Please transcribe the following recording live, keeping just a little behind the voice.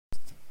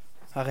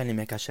הריני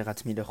מקשר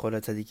עצמי לכל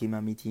הצדיקים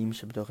האמיתיים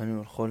שבתוכנו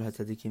ולכל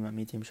הצדיקים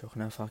האמיתיים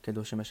שאוכלי עפר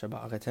קדושים אשר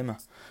בארץ המה.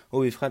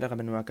 ובבחר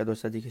רבנו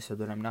הקדוש צדיק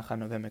יסוד עולם נחל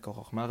נובע מכוח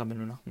חוכמה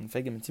רבנו נחמן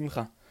פגם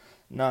מצמחה.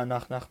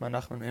 נח נחמן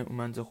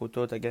אומן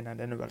זכותו תגן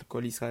עלינו ועל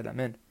כל ישראל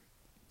אמן.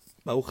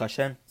 Baruch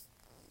Hashem.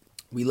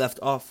 We left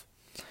off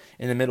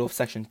in the middle of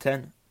section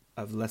 10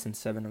 of lesson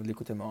 7 of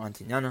Likutei Mo'an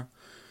Tinyana.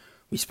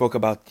 We spoke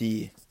about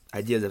the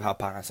ideas of how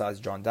parnasah is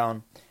drawn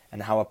down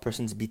and how a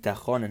person's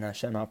bitachon in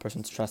Hashem, how a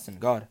person's trust in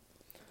God,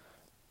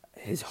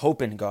 his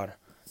hope in God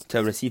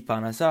to receive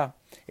parnasah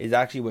is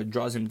actually what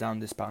draws him down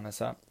this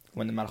parnasah.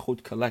 When the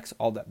malchut collects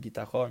all that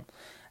bitachon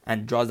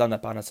and draws down the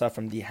parnasah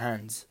from the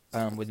hands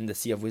within the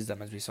sea of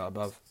wisdom, as we saw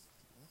above.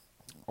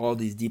 All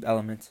these deep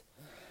elements.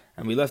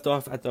 And we left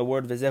off at the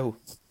word vezehu.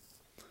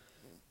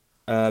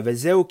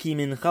 Vezehu ki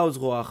mincha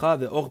uzroacha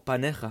ve'or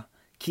panecha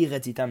ki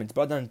retzitam. It's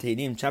brought down in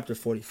Tehillim chapter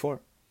 44.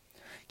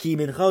 Ki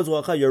mincha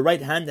uzroacha, your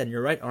right hand and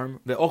your right arm,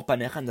 ve'or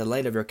panecha, and the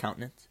light of your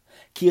countenance.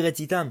 Ki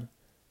retzitam,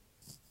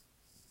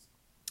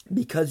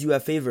 because you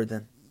have favored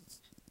them.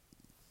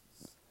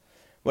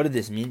 What did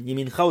this mean?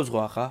 Yimincha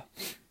uzroacha,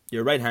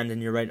 your right hand and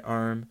your right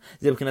arm.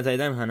 This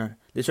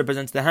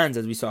represents the hands,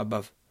 as we saw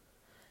above.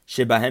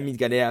 Shebahem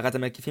mitgalei ha'arat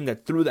ha'makifim,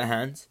 that through the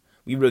hands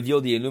we reveal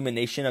the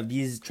illumination of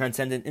these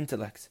transcendent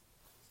intellects,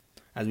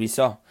 as we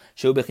saw,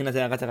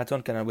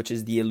 which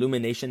is the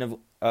illumination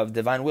of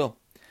divine will,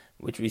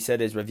 which we said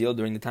is revealed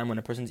during the time when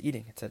a person's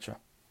eating, etc.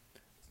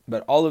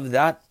 But all of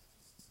that,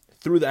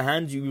 through the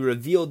hands, you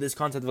reveal this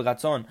concept of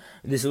ratzon,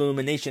 this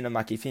illumination of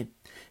makifim.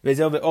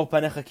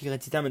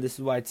 And this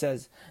is why it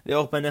says, and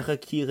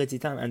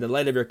the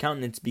light of your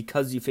countenance,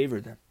 because you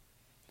favor them.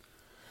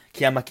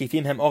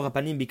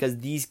 Because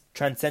these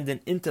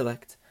transcendent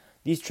intellects,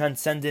 these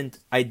transcendent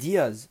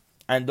ideas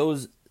and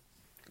those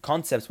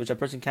concepts which a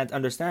person can't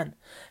understand,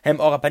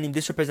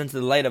 this represents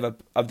the light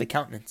of the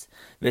countenance.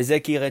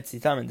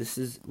 And this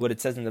is what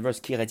it says in the verse,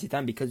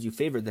 because you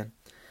favor them.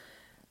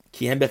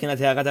 What is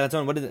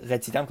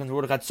retzitam? Comes from the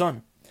word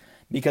ratzon,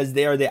 because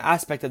they are the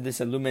aspect of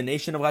this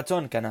illumination of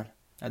ratzon, kanal,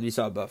 as we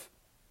saw above.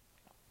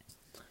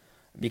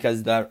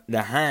 Because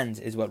the hand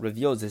is what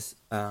reveals this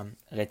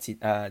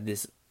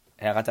this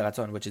herat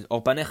ratzon, which is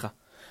or panecha,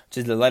 which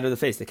is the light of the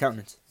face, the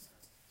countenance.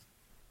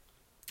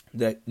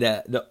 The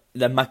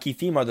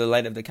makifim are the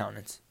light of the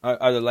countenance,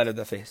 are the light of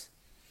the face,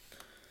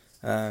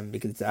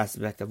 because it's the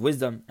aspect of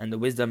wisdom, and the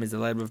wisdom is the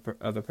light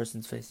of a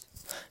person's face.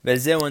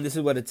 And this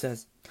is what it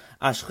says: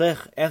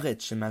 Ashrech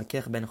eretz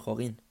shemalkech ben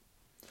chorin,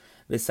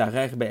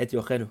 v'sarech be'et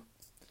yochelu.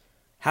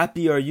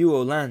 Happy are you,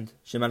 O land,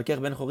 shemalkech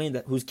ben chorin,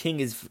 that whose king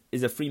is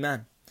a free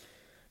man,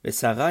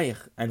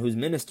 v'sarech, and whose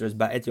ministers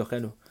ba'et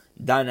yochelu,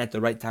 dine at the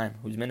right time,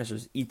 whose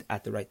ministers eat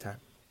at the right time,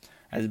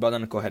 as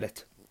Badan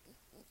Kohelet.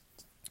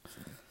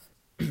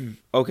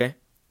 Okay.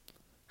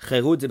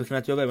 Cherut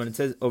zebechinat yovel. When it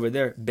says over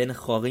there, ben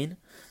chorin,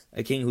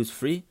 a king who's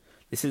free,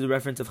 this is a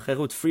reference of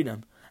cherut,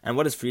 freedom. And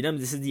what is freedom?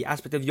 This is the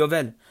aspect of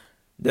yovel,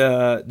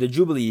 the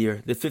jubilee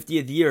year, the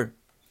 50th year.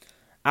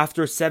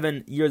 After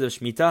 7 years of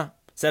Shemitah,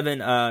 7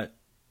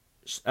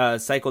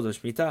 cycles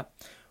of Shemitah,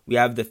 we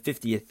have the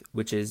 50th,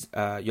 which is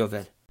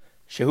yovel.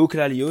 Shehu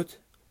klaliyut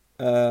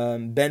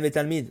ben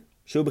v'talmid.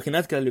 Shehu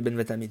bechinat klaliyut ben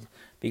v'talmid.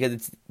 Because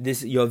it's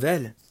this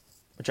yovel,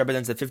 which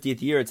represents the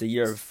 50th year. It's a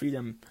year of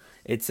freedom.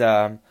 It's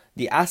the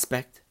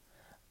aspect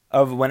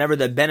of whenever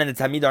the ben and the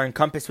talmid are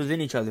encompassed within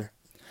each other.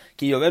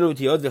 Yovel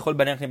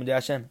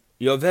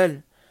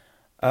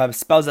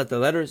spells out the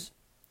letters.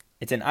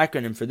 It's an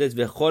acronym for this.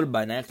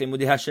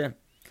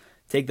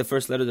 Take the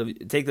first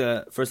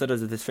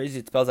letters of this phrase.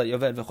 It spells out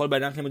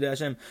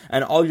Yovel.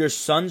 And all your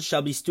sons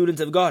shall be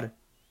students of God.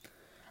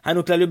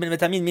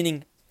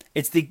 Meaning,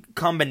 it's the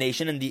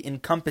combination and the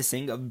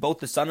encompassing of both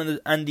the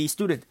son and the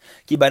student.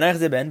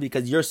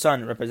 Because your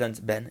son represents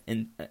Ben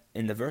in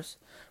the verse.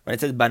 When it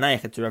says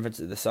Banayich, it's a reference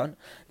to the son.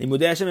 And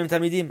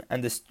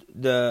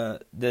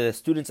the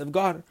students of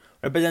God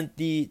represent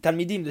the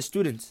Talmidim, the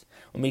students.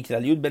 And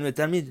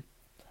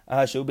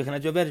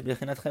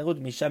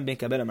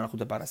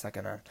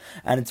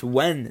it's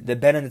when the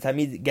Ben and the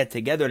Talmid get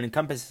together and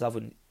encompass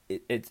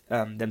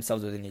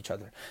themselves within each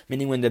other.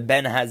 Meaning when the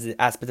Ben has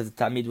the aspect of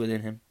the Talmid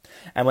within him,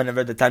 and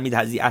whenever the Talmid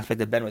has the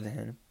aspect of Ben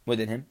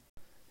within him,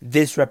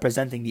 this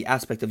representing the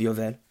aspect of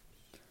Yovel,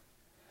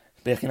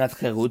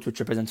 which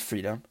represents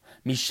freedom.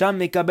 It's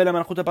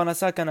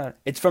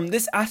from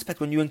this aspect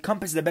when you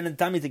encompass the Ben and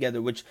Talmid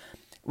together, which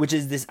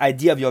is this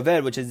idea of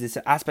Yovel, which is this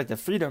aspect of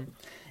freedom.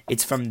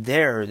 It's from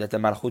there that the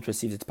Malchut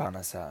receives its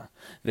parnasah.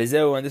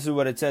 And this is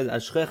what it says: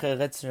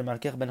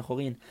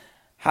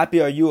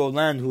 Happy are you, O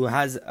land, who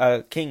has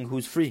a king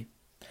who's free.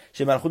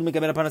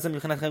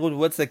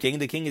 What's the king?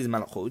 The king is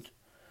Malchut.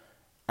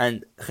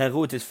 And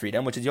Cherut is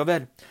freedom, which is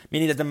Yovel.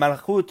 Meaning that the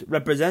Malchut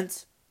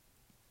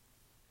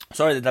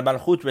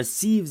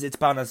receives its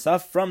parnasah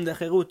from the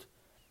Cherut.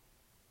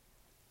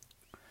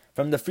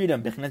 From the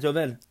freedom, Bechinat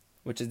Yovel,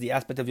 which is the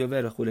aspect of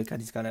Yovel,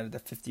 the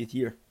 50th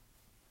year.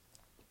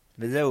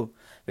 And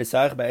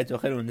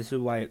this is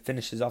why it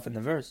finishes off in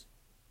the verse.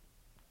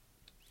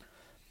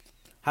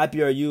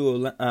 Happy are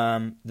you,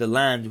 the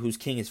land whose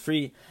king is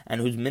free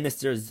and whose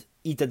ministers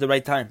eat at the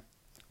right time.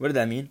 What does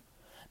that mean?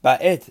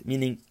 Ba'et,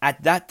 meaning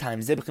at that time.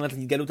 We said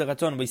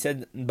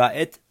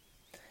ba'et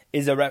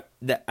is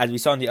as we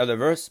saw in the other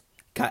verse,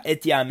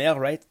 ka'et yamer,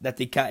 right? That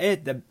the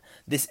ka'et,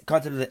 this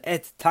concept of the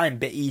et, time,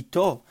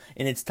 be'ito,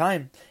 in its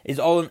time, is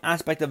all an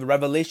aspect of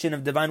revelation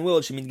of divine will,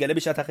 which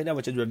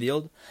is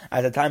revealed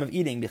at the time of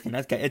eating. As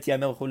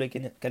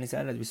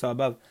we saw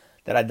above,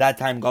 that at that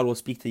time God will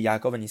speak to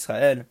Yaakov and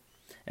Israel,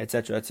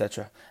 etc.,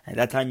 etc. And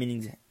that time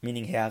meaning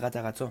he'arat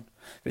haratzon.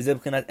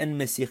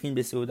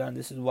 And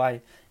this is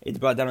why it's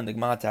brought down on the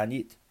Gemara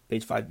Ta'anit,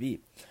 page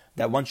 5b,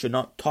 that one should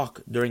not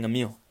talk during a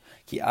meal.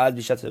 Because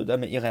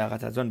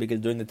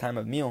during the time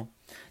of meal,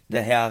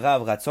 the he'ara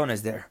of ratzon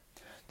is there.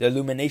 The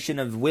illumination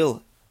of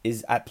will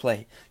is at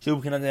play,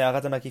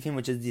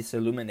 which is this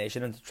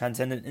illumination of the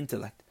transcendent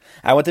intellect.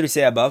 And what did we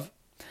say above?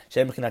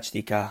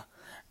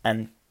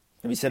 And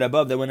we said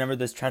above that whenever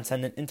this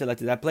transcendent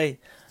intellect is at play,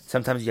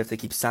 sometimes you have to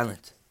keep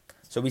silent.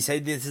 So we say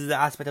this is the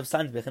aspect of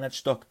silence. As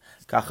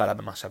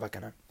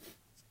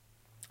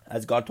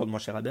God told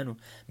Moshe Rabeinu,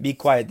 be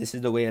quiet, this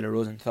is the way it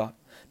arose in thought.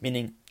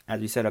 Meaning,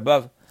 as we said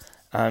above,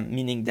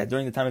 meaning that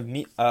during the time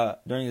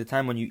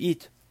when you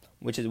eat,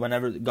 which is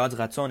whenever God's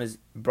ratzon is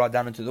brought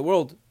down into the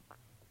world,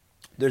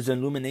 there's an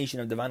illumination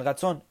of divine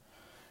ratzon.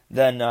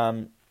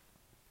 Then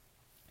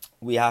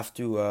we have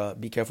to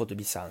be careful to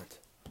be silent.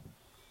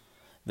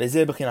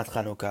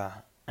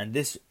 And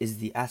this is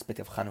the aspect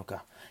of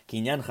Chanukah.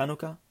 Kinyan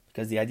Chanukah,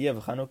 because the idea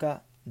of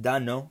Chanukah,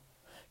 dano,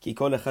 כי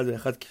כל אחד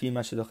ואחד כפי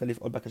מה שזוכה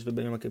לפעול בקשתו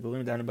ביום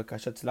הכיפורים, דהיינו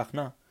בקשת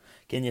צלחנה,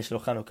 כן יש לו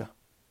חנוכה.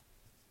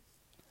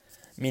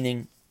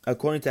 Meaning,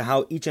 according to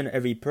how each and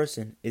every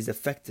person is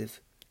effective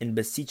in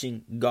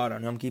beseeching God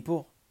on Yom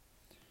Kippur,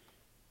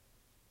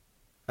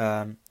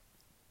 and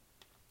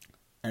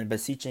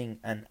beseeching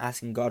and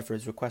asking God for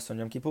his request on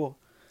Yom Kippur,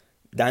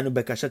 Danu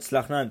Bekashat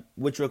Slachna,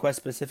 which request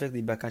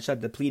specifically? Bekashat,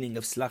 the pleading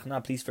of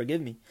Slachna, please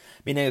forgive me.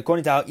 Meaning,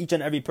 according to how each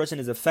and every person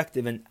is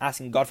effective in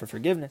asking God for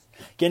forgiveness,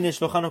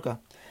 this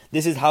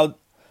is how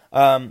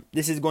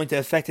this is going to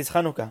affect his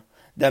Chanukah.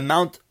 The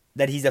amount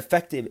that he's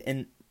effective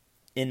in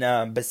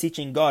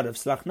beseeching God of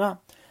Slachna,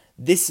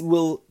 this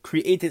will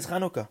create his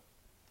Chanukah.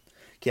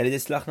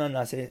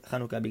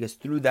 Because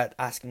through that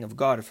asking of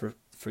God for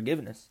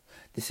forgiveness,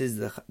 this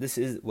is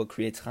what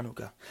creates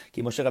Chanukah.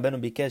 Because Moshe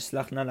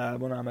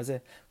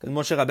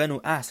Rabeinu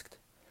asked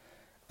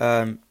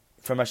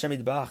from Hashem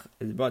Yitbarach,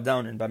 it's brought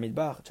down in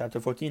Bamidbar,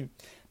 chapter 14,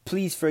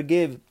 please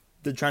forgive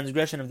the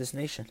transgression of this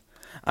nation.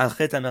 And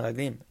what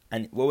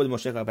was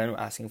Moshe Rabeinu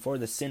asking for?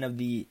 The sin of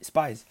the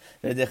spies.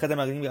 And we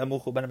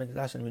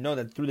know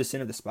that through the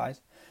sin of the spies,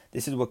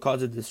 this is what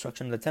caused the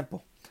destruction of the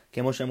temple.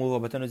 Say in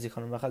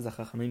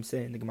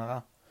the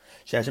Gemara,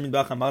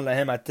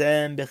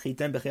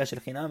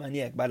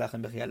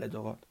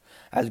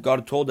 as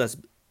God told us,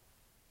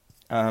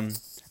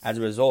 as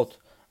a result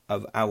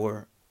of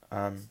our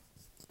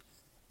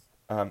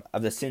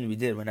of the sin we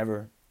did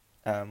whenever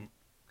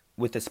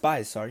with the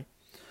spies,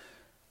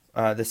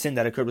 the sin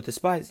that occurred with the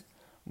spies.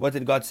 What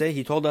did God say?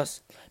 He told us,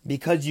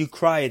 because you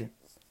cried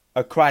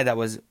a cry that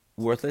was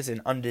worthless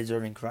and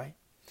undeserving cry,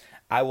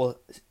 I will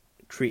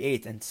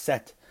create and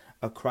set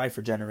a cry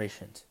for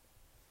generations,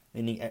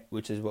 meaning,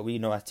 which is what we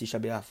know as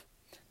Tisha B'Av,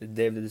 the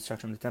day of the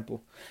destruction of the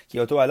temple.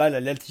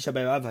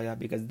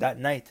 Because that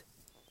night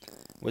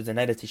was the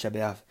night of Tisha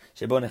B'Av,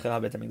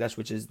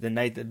 which is the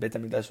night that Beit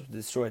HaMikdash was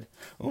destroyed.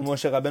 And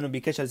Moshe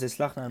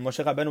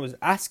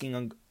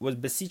Rabeinu was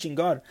beseeching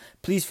God,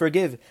 please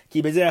forgive,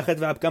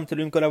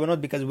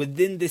 because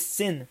within this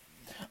sin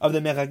of the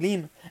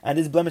Meraglim and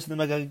this blemish of the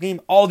Meraglim,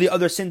 all the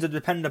other sins are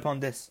dependent upon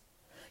this.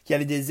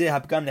 Because it's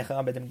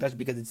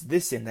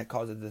this sin that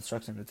causes the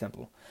destruction of the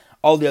temple.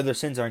 All the other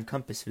sins are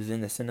encompassed within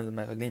the sin of the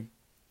Meraglim.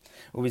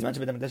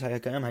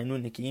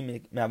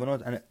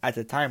 And at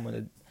the time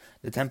when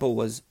the temple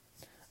was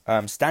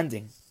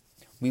standing,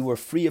 we were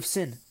free of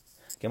sin.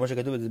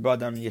 It's brought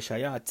down in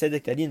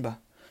Yeshaya,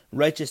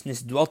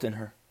 righteousness dwelt in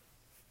her,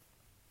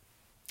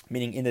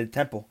 meaning in the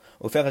temple.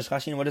 What does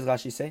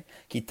Rashi say?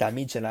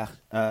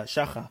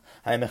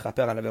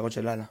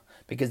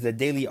 Because the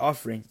daily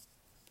offering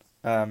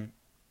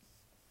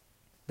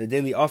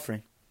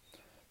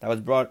that was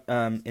brought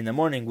in the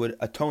morning would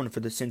atone for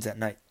the sins of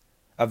night.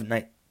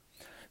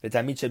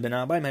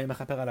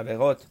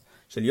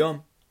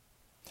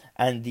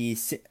 And the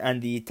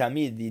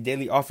tamid, the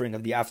daily offering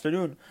of the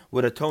afternoon,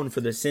 would atone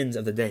for the sins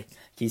of the day.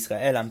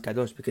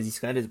 Because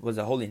Israel was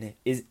a holy nation,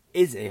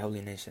 is a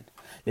holy nation.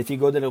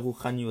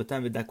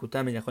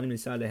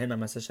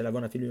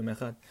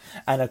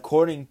 And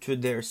according to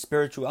their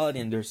spirituality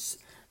and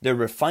their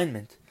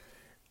refinement,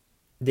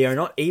 they are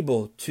not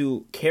able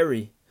to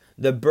carry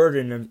the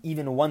burden of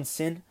even one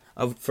sin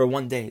for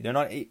one day. They're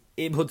not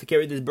able to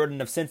carry this burden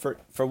of sin for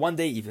one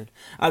day even.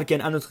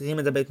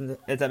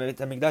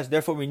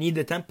 Therefore we need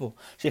the temple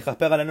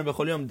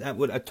that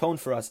would atone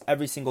for us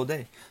every single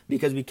day,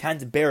 because we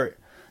can't bear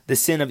the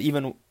sin of we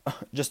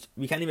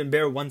can't even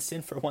bear one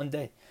sin for one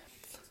day.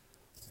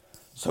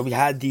 So we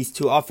had these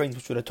two offerings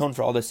which would atone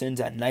for all the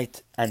sins at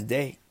night and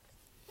day,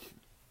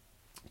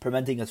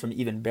 preventing us from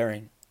even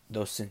bearing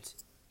those sins,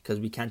 because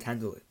we can't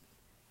handle it.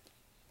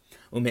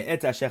 And from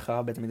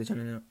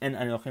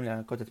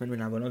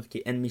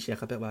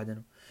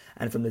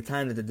the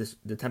time that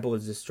the temple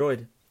was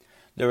destroyed,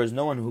 there was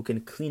no one who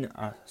can clean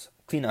us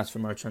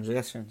from our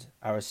transgressions,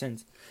 our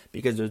sins,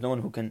 because there's no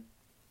one who can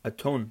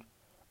atone,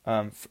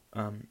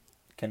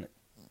 can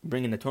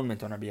bring an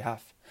atonement on our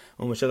behalf.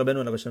 And Moshe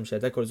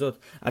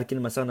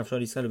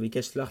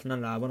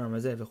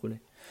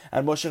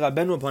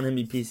Rabeinu, upon him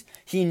be peace,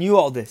 he knew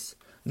all this.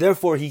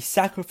 Therefore, he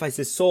sacrificed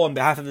his soul on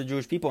behalf of the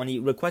Jewish people, and he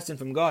requested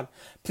from God,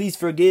 please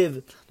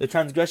forgive the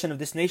transgression of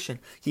this nation.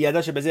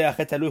 Because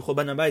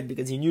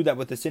he knew that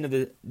with the sin of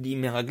the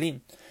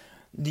meraglim,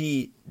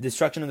 the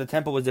destruction of the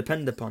temple was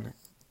dependent upon it.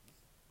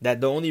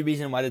 That the only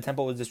reason why the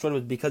temple was destroyed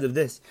was because of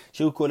this.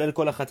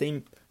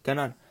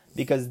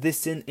 Because this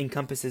sin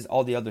encompasses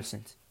all the other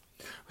sins.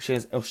 When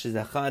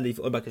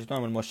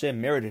Moshe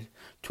merited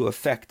to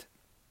effect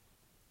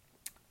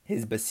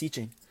his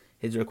beseeching,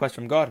 his request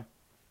from God,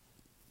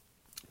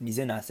 it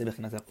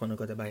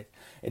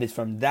is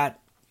from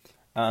that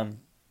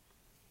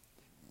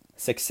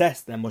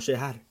success that Moshe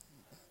had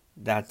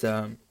that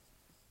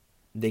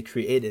they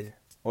created,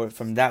 or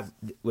from that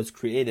was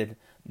created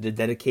the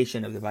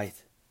dedication of the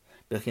Bayit,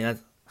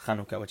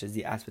 Chanukah, which is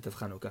the aspect of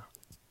Chanukah,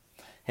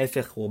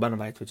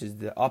 which is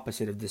the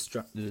opposite of the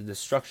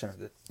destruction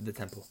of the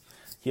temple.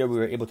 Here we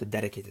were able to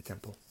dedicate the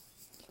temple,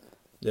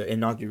 the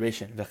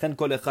inauguration.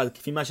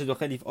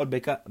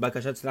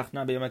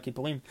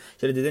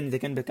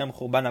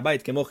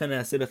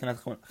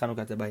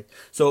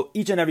 So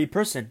each and every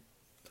person,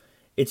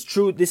 it's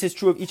true, this is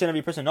true of each and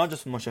every person, not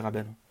just Moshe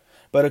Rabeinu,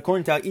 but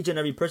according to how each and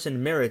every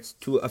person merits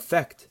to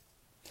affect,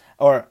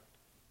 or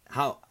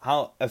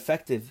how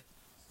effective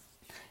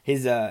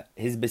his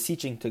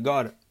beseeching to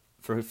God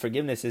for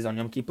forgiveness is on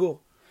Yom Kippur.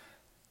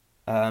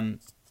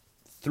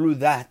 Through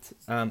that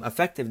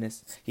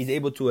effectiveness, he's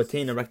able to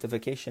attain a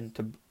rectification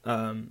to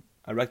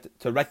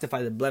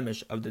rectify the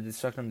blemish of the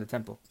destruction of the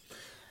temple.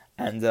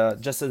 And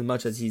just as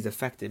much as he's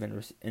effective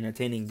in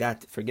attaining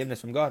that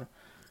forgiveness from God,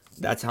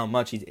 that's how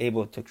much he's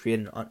able to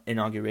create an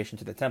inauguration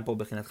to the temple,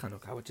 Bechinat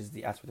Chanukah, which is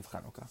the aspect of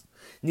Chanukah.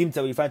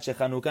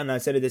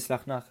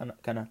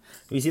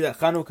 We see that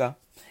Chanukah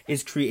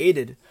is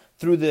created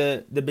through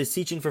the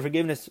beseeching for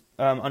forgiveness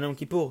on Yom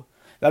Kippur.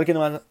 And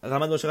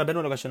therefore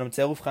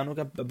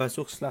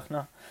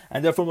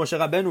Moshe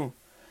Rabeinu,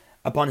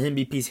 upon him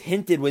be peace,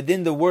 hinted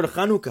within the word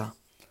Chanukah,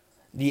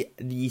 the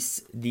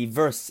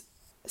verse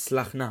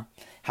Slachna.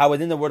 How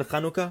within the word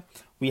Chanukah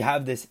we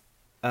have this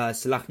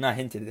Slachna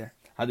hinted there.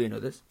 How do we know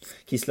this?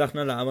 If you take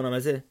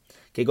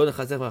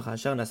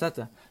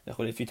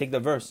the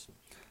verse,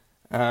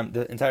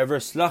 the entire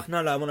verse,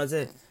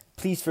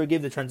 please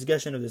forgive the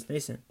transgression of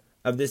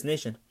this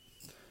nation.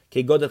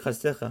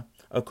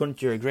 According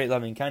to your great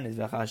loving kindness,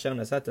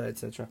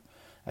 etc.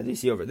 As you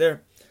see over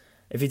there,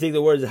 if you take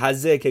the words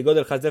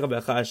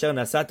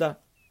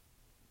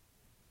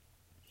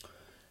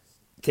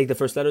take the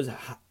first letters,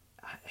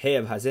 He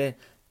of Hazeh,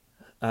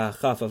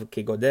 Chaf of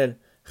Kegodel,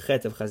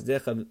 Chet of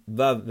Chazdecha,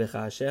 Vav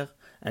v'cha'asher,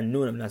 and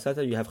Nun of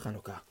Nasata, you have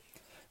Chanukah.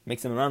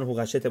 Makes them around who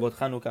Rashet about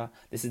Chanukah.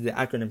 This is the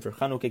acronym for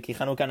Chanukah. Ki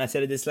Chanukah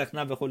naseret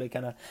slachna v'chule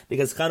kana.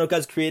 Because Chanukah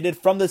is created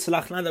from the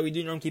slachna that we do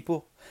in Yom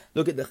Kippur.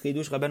 Look at the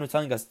Chidush Rabeinu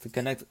telling us to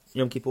connect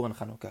Yom Kippur and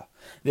Chanukah.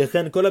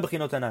 V'chen kol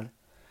ha'bechinot hanal.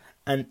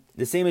 And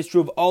the same is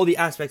true of all the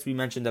aspects we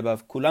mentioned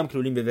above. Kulam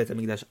klulim bevet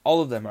hamikdash.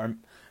 All of them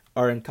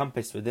are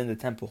encompassed within the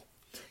temple.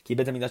 Ki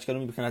bet hamikdash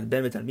kalum b'chinat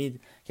ben v'talmid.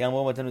 Ki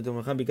amor matanu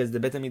t'murcham, because the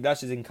bet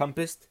hamikdash is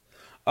encompassed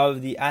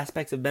of the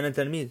aspects of ben and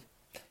talmid.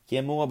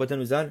 Because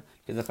the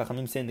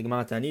Chachamim say in the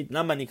Gemara Tanit,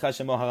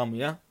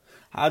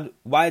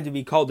 why do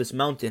we call this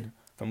mountain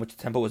from which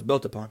the temple was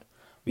built upon?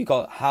 We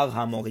call it Har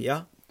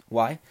HaMoriah.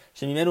 Why?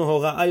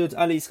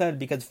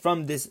 Because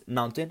from this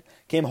mountain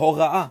came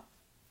Hora'ah,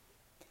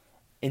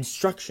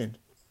 instruction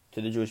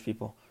to the Jewish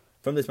people.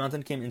 From this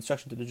mountain came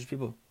instruction to the Jewish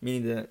people,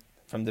 meaning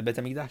from the Bet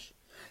HaMikdash.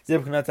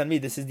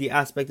 This is the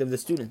aspect of the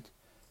student.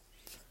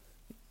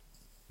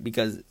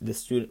 Because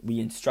we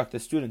instruct the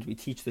student, we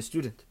teach the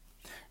student.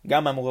 Why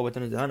is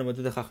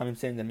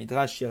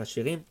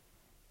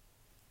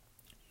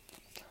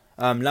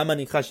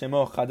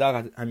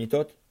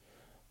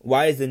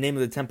the name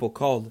of the temple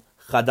called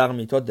Chadar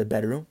Mitot, the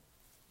bedroom?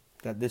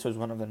 That this was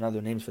one of another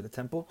names for the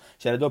temple.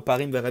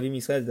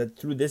 That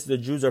through this the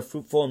Jews are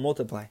fruitful and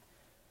multiply.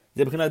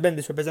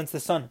 This represents the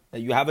son,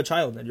 that you have a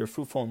child, that you're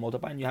fruitful and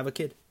multiply, and you have a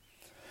kid.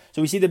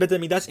 So we see the Bet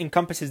HaMikdash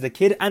encompasses the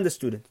kid and the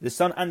student, the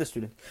son and the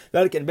student.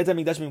 Therefore, the Bet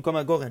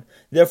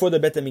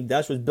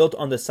HaMikdash was built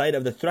on the side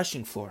of the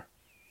threshing floor.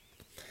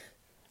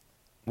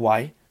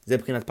 Why? What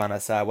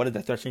is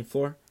the threshing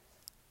floor?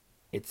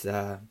 It's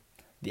the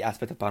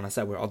aspect of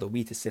Parnasah where all the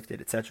wheat is sifted,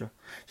 etc.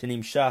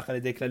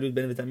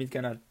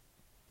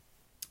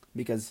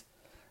 Because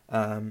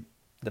the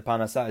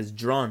Parnasah is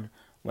drawn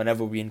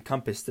whenever we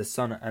encompass the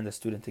son and the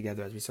student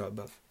together, as we saw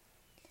above,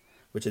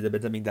 which is the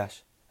Bet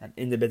HaMikdash. And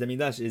in the Bet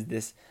HaMikdash is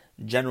this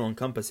general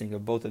encompassing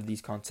of both of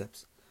these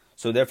concepts.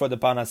 So therefore the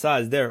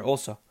Parnasah is there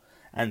also.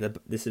 And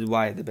this is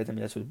why the Bet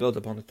HaMikdash was built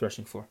upon the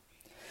threshing floor.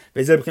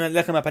 This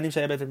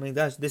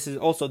is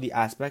also the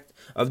aspect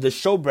of the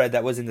showbread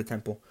that was in the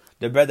temple.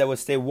 The bread that would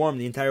stay warm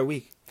the entire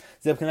week.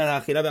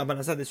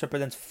 This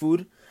represents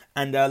food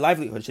and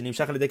livelihood,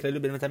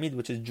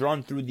 which is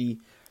drawn through the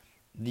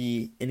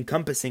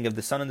encompassing of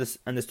the son and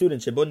the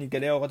student.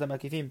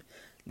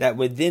 That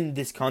within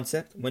this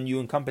concept, when you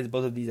encompass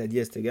both of these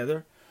ideas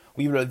together,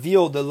 we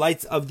reveal the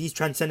lights of these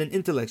transcendent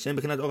intellects,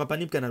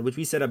 which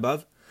we said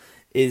above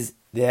is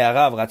the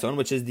harav ratzon,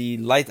 which is the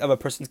light of a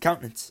person's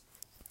countenance.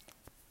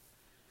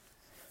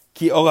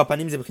 Ki or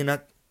hapanim ze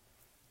b'chinat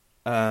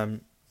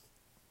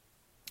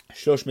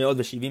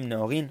 370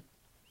 neorin,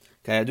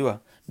 kayadua,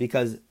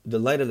 because the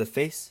light of the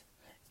face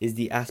is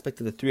the aspect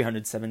of the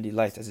 370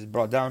 lights, as is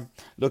brought down.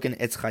 Look in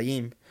Etz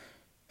Chaim,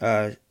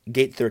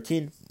 gate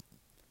 13,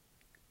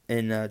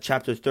 in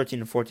chapters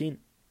 13 and 14.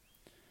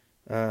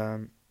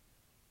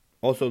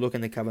 Also look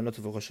in the Kavanot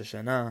of Rosh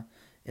Hashanah,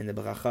 in the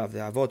Baracha of the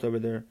Avot over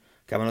there,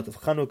 Kavanot of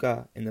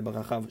Chanukah, in the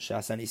Baracha of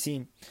Sha'asa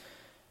Nisim.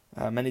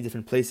 Many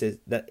different places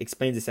that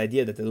explains this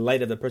idea that the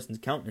light of the person's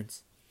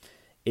countenance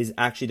is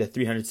actually the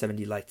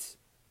 370 lights,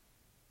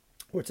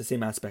 or it's the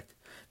same aspect.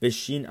 And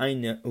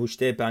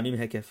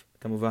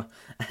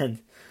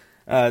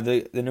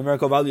the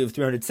numerical value of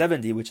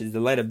 370, which is the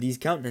light of these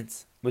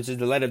countenance, which is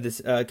the light of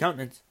this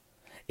countenance,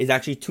 is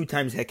actually 2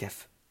 times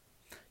hekef.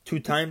 2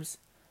 times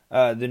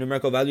the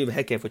numerical value of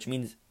hekef, which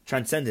means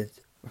transcendent,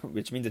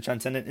 which means the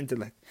transcendent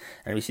intellect.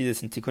 And we see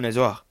this in Tikkun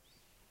Zohar.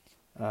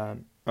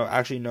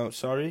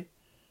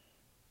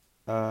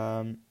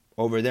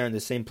 Over there in the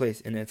same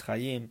place, in Etz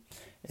Chaim,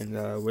 in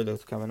where the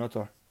Kavanot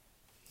are.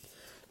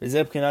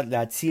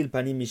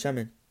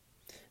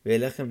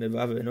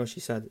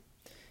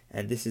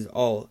 And this is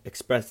all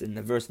expressed in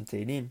the verse in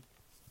Tehillim,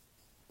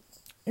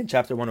 in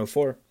chapter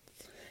 104.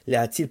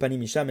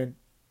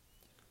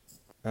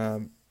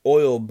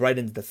 Oil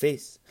brightens the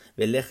face,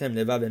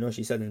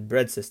 and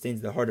bread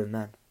sustains the heart of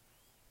man.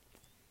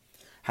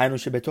 Meaning,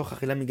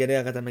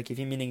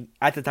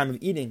 at the time of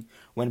eating,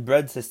 when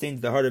bread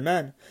sustains the heart of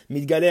man,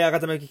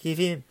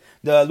 the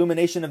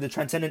illumination of the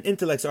transcendent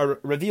intellects are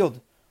revealed,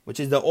 which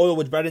is the oil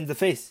which brightens the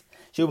face,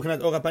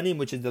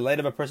 which is the light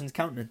of a person's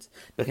countenance.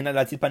 As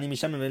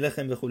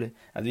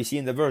we see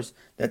in the verse,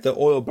 that the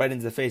oil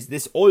brightens the face.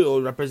 This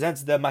oil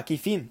represents the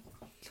makifim,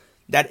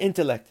 that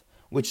intellect,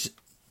 which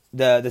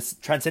the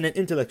transcendent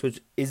intellect,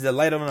 which is the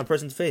light on a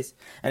person's face.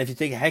 And if you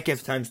take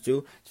hekef times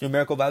 2, it's a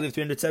numerical value of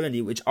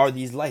 370, which are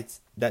these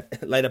lights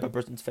that light up a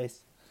person's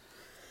face,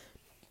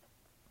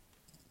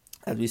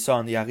 as we saw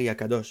in the Ari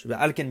HaKadosh.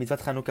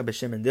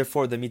 And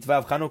therefore the mitzvah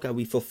of Chanukah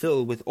we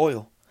fulfill with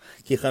oil,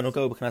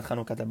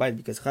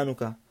 because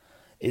Chanukah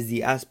is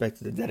the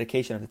aspect, the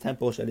dedication of the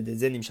temple,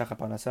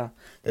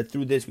 that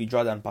through this we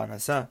draw down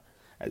Parnasah,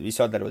 as we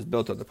saw that it was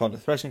built upon the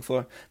threshing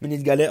floor.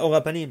 And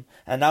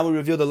now we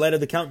reveal the light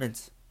of the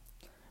countenance,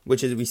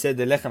 which is, we said,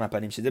 the lechem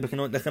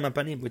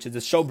hapanim, which is the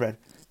showbread,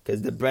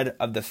 because the bread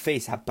of the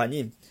face,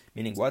 hapanim,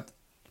 meaning what?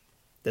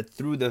 That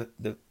through the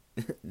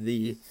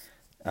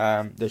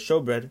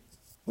showbread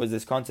was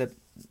this concept.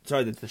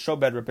 Sorry, that the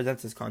showbread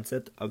represents this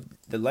concept of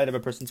the light of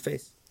a person's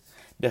face.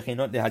 We saw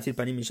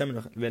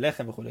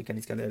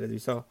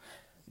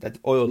that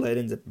oil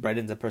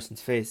brightens a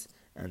person's face,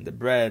 and the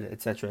bread,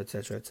 etc.,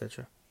 etc.,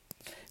 etc.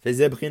 This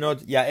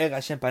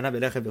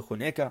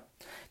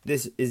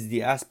is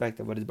the aspect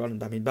of what is brought in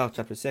Bamidbar,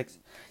 chapter 6.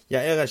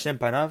 Ya'er Hashem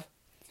panav,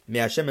 may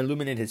Hashem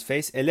illuminate His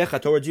face,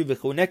 elecha towards you,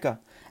 v'chuneka,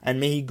 and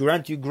may He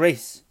grant you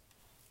grace.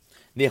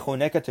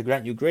 V'chuneka, to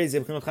grant you grace.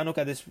 This comes from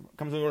Chanukah.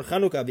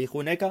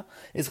 V'chuneka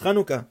is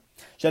Chanukah.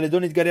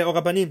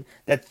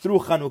 That through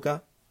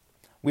Chanukah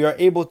we are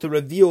able to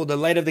reveal the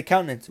light of the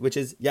countenance, which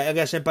is Ya'er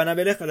Hashem panav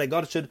elecha, that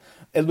God should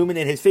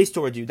illuminate His face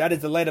towards you. That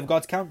is the light of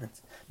God's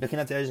countenance.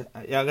 Because we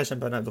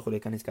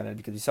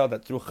saw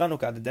that through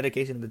Chanukah, the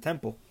dedication of the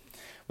temple,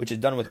 which is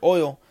done with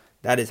oil,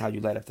 that is how you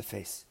light up the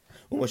face.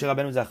 And Moshe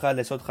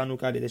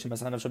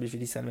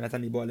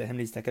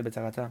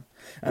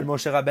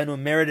Rabeinu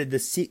merited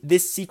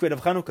this secret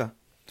of Chanukah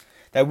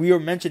that we are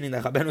mentioning,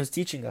 that Rabeinu is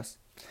teaching us.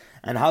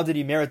 And how did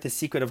he merit the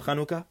secret of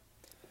Chanukah?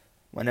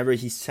 Whenever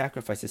he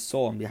sacrificed his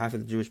soul on behalf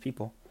of the Jewish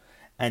people,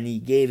 and he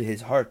gave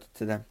his heart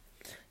to them,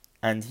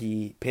 and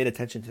he paid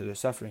attention to their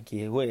suffering,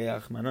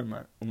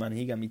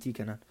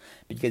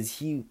 because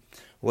he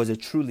was a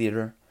true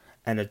leader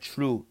and a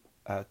true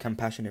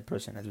compassionate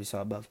person, as we saw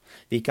above.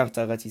 And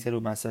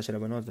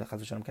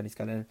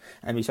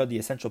we saw the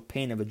essential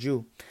pain of a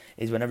Jew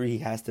is whenever he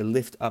has to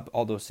lift up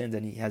all those sins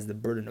and he has the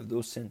burden of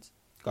those sins,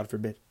 God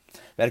forbid.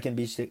 Therefore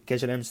Moshe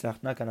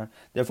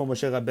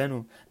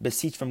Rabeinu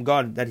beseeched from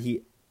God that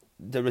he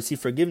to receive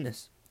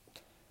forgiveness,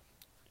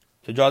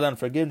 to draw down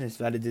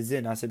forgiveness. And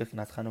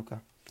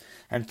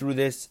through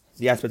this,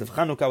 the aspect of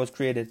Chanukah was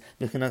created,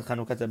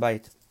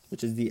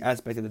 which is the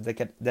aspect of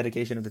the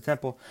dedication of the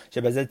temple.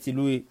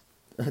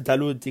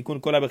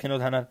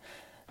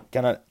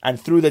 And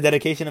through the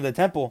dedication of the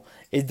temple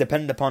is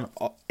dependent upon,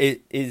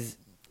 is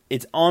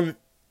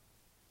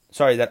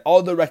that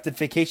all the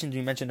rectifications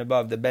we mentioned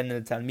above, the ben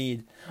and the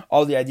talmid,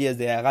 all the ideas,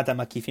 the ha'arat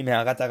ha'makifim,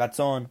 ha'arat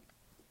ha'ratzon,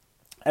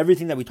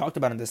 everything that we talked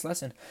about in this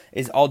lesson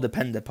is all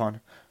dependent upon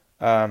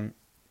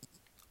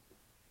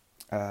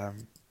the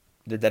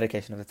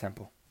dedication of the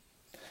temple.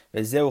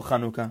 Vezeu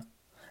Chanukah,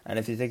 and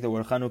if you take the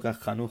word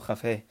Chanukah, Chanuch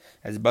Chafhe,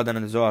 as Badan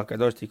in the Zohar,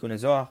 Kadosh Tikkun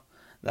Zohar,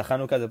 the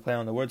Chanukah, the play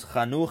on the words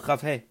Chanuch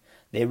Chafhe.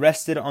 They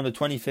rested on the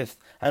 25th.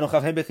 Chanuch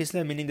Chafhe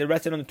beKislev, meaning they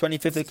rested on the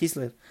 25th of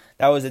Kislev.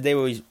 That was the day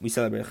where we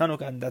celebrated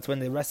Chanukah, and that's when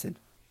they rested,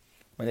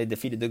 when they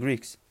defeated the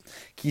Greeks.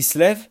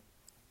 Kislev,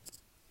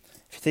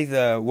 if you take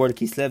the word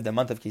Kislev, the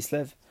month of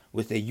Kislev,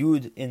 with the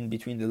Yud in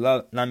between the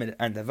Lamed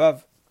and the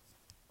Vav,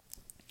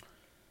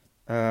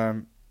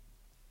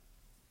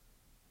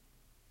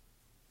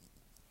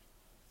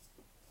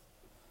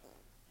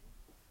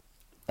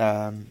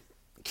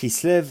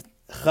 Kislev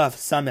Chaf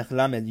Samech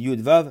Lamed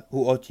Yud Vav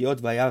Hu Otiot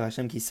Vayar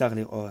Hashem Kisar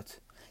Li'ot. It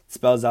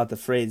spells out the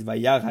phrase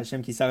Vayar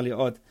Hashem Kisar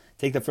Li'ot.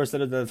 Take the first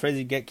letter of the phrase,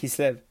 you get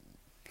Kislev.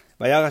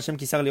 Vayar Hashem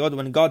Kisar Li'ot.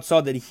 When God saw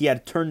that he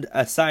had turned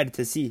aside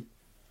to see,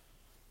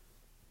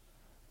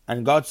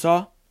 and God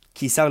saw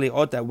Kisar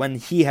Li'ot, that when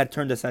he had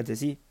turned aside to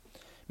see,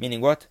 meaning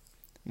what?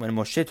 When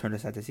Moshe turned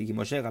aside to see,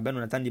 Moshe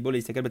Rabeinu Natan Libo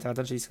Leistakal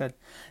B'Toratan Shel Yisrael,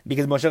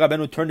 because Moshe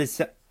Rabeinu turned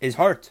his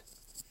heart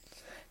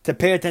to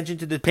pay attention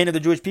to the pain of the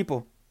Jewish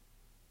people.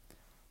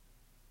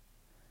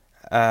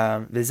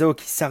 And this is what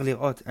it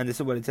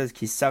says,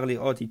 Kisar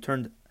Li'ot, he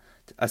turned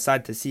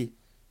aside to see.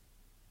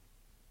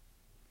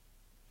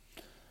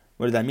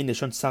 What does that mean?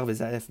 Leshon sar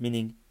v'za'ef,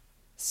 meaning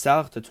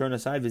sar, to turn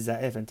aside,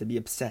 v'za'ef, and to be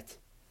upset,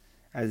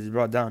 as is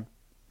brought down.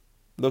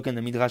 Look in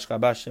the Midrash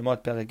Rabbah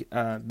Shemot Perek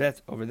Bet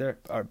over there,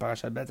 or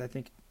Parashat Bet, I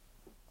think.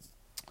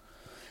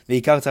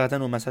 Ve'ikar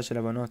tzaratanu masa shel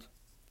avanot,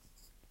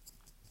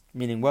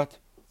 meaning what?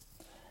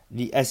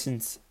 The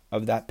essence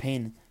of that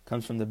pain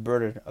comes from the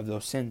burden of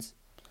those sins.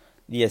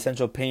 The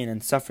essential pain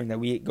and suffering that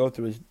we go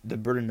through is the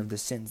burden of the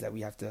sins that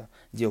we have to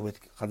deal with,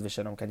 as we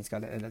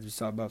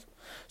saw above.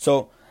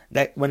 So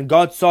that when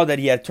God saw that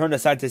he had turned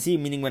aside to see,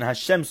 meaning when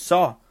Hashem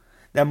saw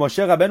that Moshe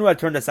Rabeinu had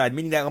turned aside,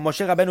 meaning that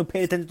Moshe Rabeinu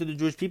paid attention to the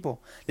Jewish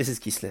people, this is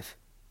Kislev.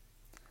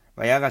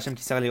 Vayar Hashem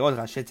Kisar Li'ot,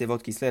 Rashi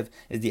Tevot Kislev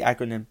is the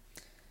acronym.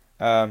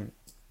 That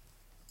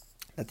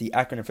the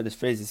acronym for this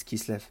phrase is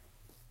Kislev.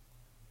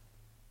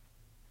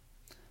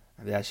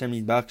 And when Hashem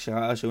Yitbarach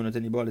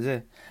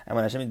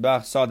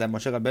saw that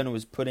Moshe Rabeinu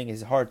was putting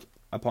his heart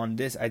upon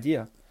this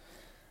idea,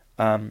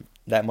 that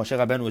Moshe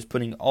Rabeinu was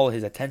putting all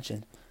his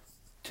attention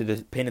to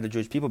the pain of the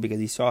Jewish people,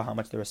 because he saw how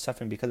much they were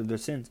suffering because of their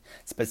sins,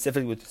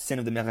 specifically with the sin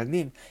of the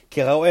Meraglim.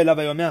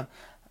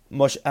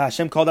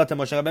 Hashem called out to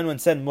Moshe Rabeinu and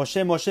said,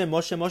 Moshe, Moshe,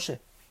 Moshe, Moshe.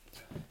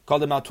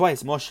 Called him out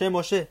twice, Moshe,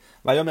 Moshe.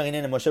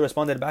 And Moshe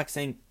responded back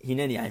saying,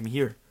 Hineni, I am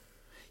here.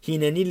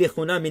 Hineni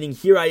lechuna, meaning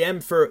here I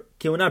am for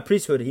keuna,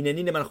 priesthood.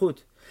 Hineni lemalchut.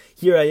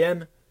 Here I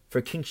am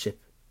for kingship.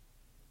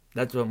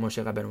 That's what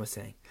Moshe Rabeinu was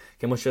saying.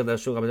 Moshe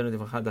Rabeinu,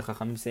 the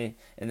Chachamim say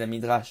in the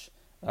Midrash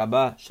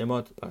Rabbah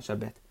Shemot Parashat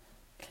Bet.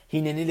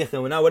 Hineni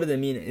lechuna. What does it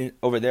mean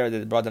over there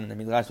that brought down in the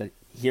Midrash that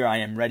here I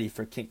am ready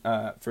for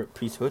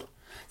priesthood?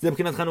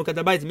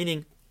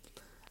 Meaning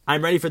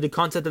I'm ready for the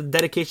concept of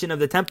dedication of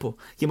the temple.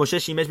 Because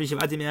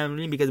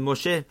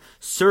Moshe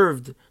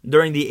served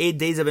during the 8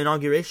 days of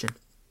inauguration.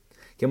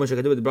 Moshe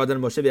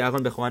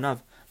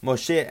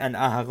and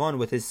Aharon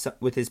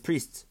with his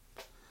priests.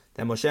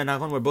 That Moshe and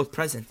Aharon were both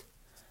present.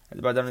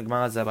 And we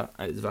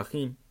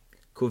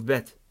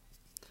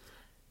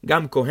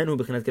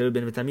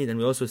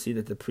also see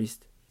that the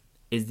priest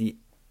is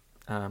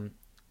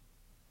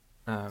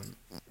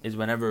is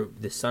whenever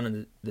the son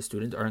and the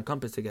student are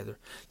encompassed together.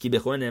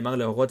 Because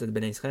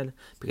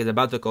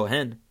about the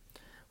Kohen,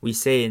 we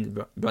say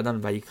in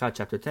Vayikra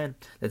chapter 10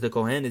 that the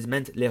Kohen is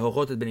meant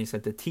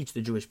to teach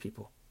the Jewish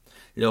people.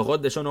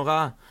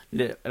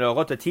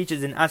 Le'orot to teach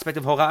is an aspect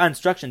of hora'ah,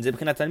 instructions.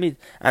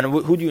 And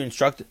who do you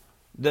instruct?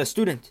 The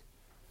student.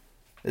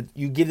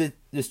 You give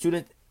the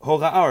student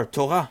hora'ah or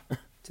Torah.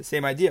 It's the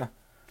same idea.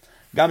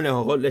 Gam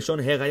le'orot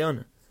leshon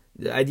herayon.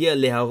 The idea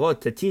le'orot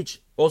to teach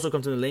also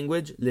comes from the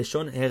language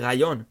leshon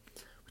herayon,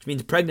 which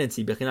means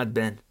pregnancy, bechinat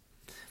ben,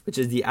 which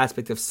is the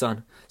aspect of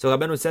son. So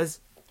Rabbanu says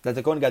that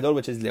the Kohen Gadol,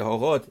 which is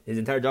le'orot, his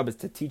entire job is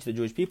to teach the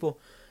Jewish people.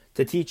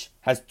 To teach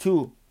has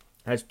two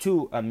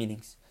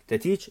meanings. To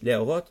teach,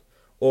 le'orot,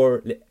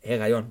 or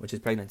herayon, which is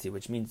pregnancy,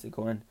 which means the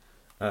Kohen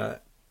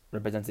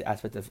represents the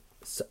aspect of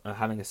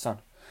having a son.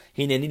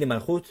 Hineni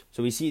lemalchut.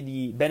 So we see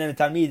the Ben and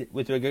the Talmid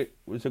with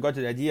regard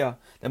to the idea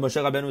that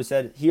Moshe Rabeinu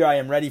said, here I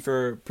am ready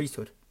for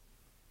priesthood.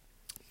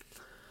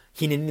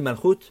 Hineni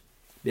lemalchut.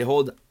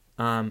 Behold,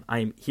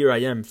 here I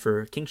am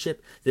for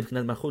kingship. This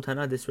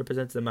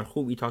represents the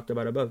malchut we talked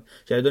about above.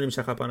 That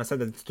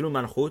it's through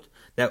malchut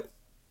that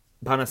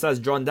parnasah is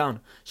drawn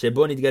down.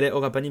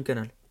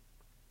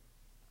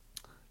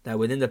 That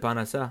within the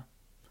parnasah,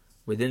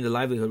 within the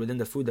livelihood, within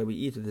the food that we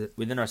eat,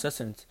 within our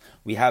sustenance,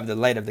 we have the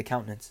light of the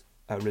countenance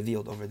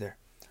revealed over there,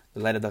 the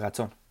light of the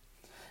ratzon.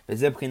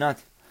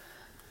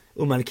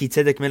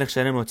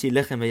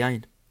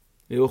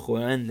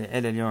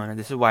 And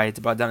this is why it's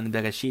brought down in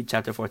Bereshit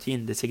chapter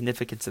 14, the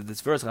significance of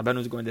this verse. Rabbanu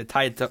is going to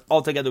tie it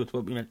all together with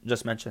what we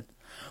just mentioned.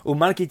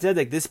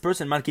 This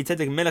person, Malki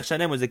Tzedek Melech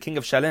Shalem, was the king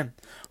of Shalem.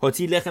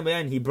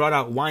 He brought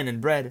out wine and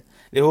bread.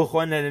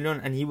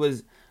 And he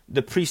was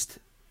the priest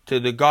to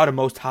the God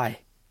Most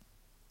High.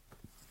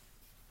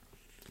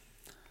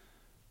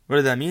 What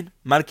does that mean?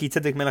 Malki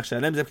Tzedek Melech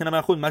Shalem.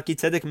 Malki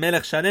Tzedek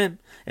Melech Shalem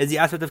is the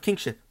aspect of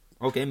kingship.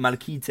 Okay,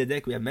 Malki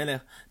Tzedek, we have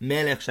Melech.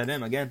 Melech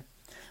Shalem again.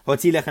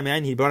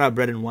 He brought out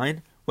bread and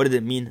wine. What did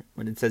it mean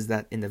when it says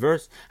that in the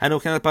verse?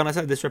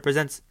 This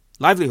represents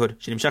livelihood.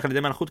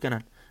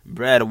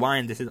 Bread,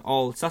 wine, this is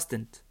all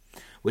sustenance,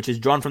 which is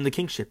drawn from the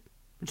kingship,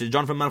 which is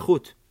drawn from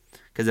Malchut.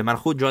 Because the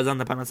Malchut draws on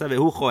the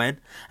Parnasah,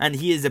 and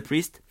he is a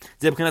priest.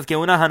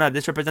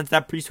 This represents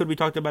that priesthood we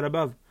talked about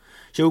above,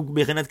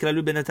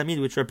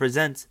 which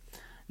represents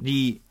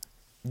the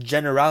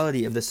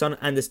generality of the son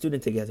and the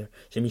student together.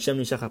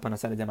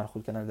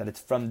 That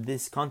it's from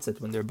this concept,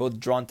 when they're both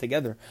drawn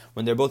together,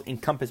 when they're both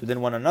encompassed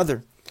within one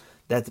another,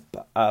 that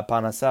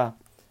Parnasah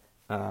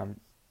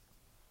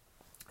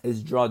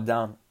is drawn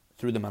down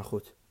through the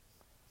Malchut.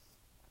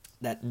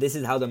 That this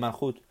is how the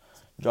Malchut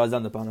draws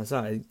down the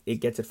Parnasah. It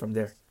gets it from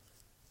there.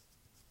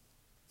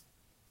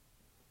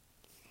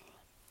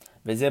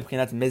 And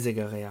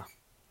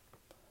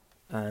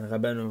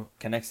Rabeinu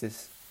connects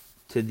this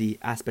to the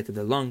aspect of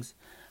the lungs.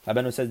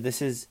 Rabeinu says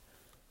this is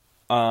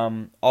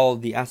all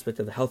the aspect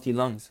of the healthy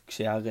lungs.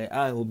 When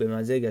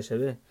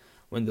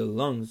the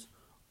lungs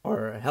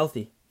are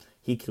healthy,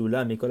 it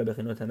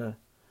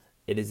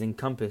is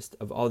encompassed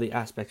of all the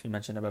aspects we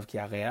mentioned above.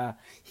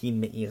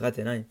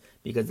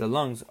 Because the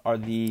lungs are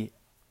they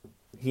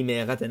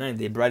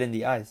brighten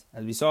the eyes,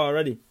 as we saw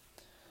already.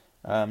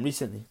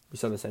 Recently, we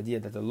saw this idea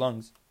that the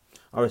lungs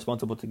are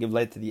responsible to give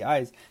light to the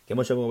eyes. The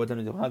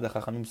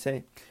Chachamim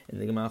say in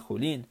the Gemara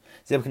Chulin,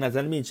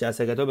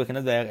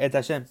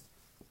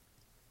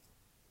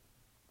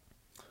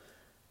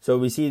 so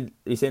we say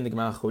in the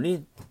Gemara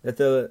Chulin that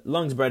the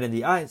lungs brighten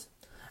the eyes,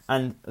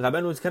 and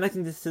Rabbanu is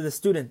connecting this to the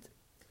student.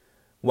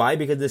 Why?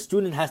 Because the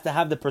student has to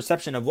have the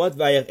perception of what?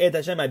 I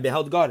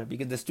beheld God.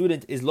 Because the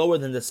student is lower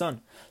than the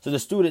sun. So the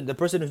student, the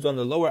person who's on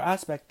the lower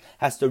aspect,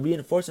 has to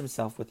reinforce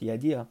himself with the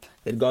idea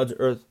that God's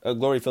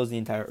glory fills the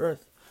entire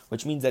earth,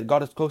 which means that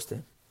God is close to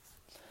him.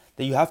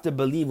 That you have to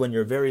believe when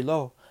you're very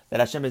low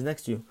that Hashem is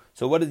next to you.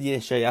 So what did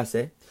Yeshaya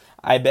say?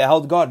 I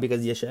beheld God,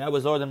 because Yeshaya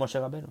was lower than Moshe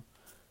Rabeinu.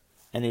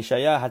 And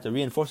Yeshaya had to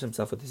reinforce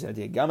himself with this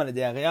idea.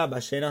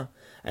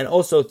 And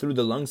also through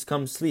the lungs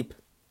comes sleep,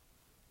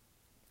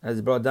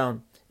 as brought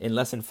down in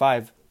lesson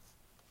 5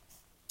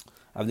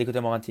 of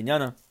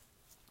Tinyana.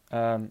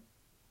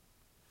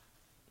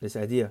 This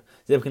idea.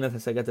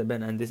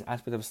 And this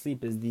aspect of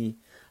sleep is the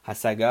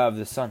hasaga of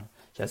the sun.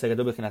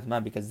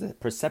 Because the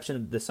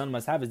perception the sun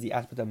must have is the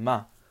aspect of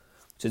ma,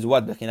 which is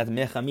what? That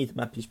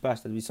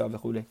we saw.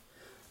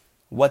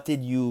 What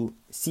did you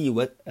see?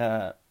 What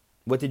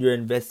did your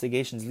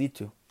investigations lead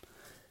to?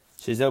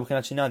 This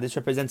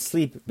represents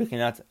sleep.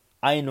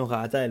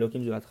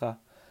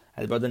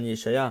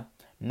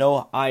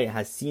 No eye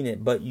has seen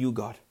it but you,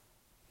 God.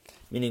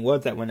 Meaning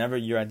what? That whenever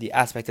you're at the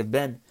aspect of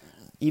Ben,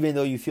 even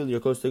though you feel you're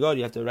close to God,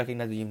 you have to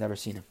recognize that you've never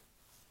seen Him,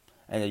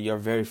 and that you're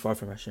very far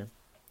from Hashem.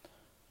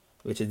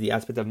 Which is the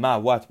aspect of ma,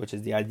 what? Which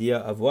is the idea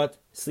of what?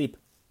 Sleep.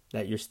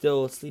 That you're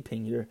still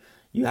sleeping.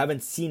 You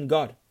haven't seen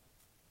God.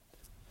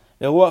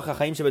 And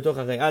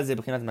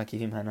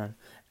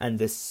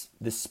this,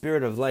 the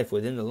spirit of life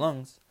within the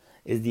lungs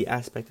is the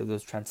aspect of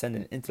those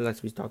transcendent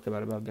intellects we talked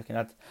about above.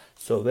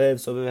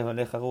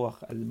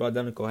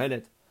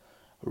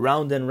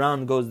 Round and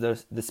round goes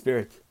the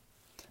spirit.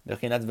 As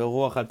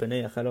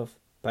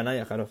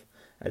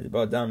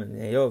brought down in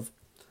Eov,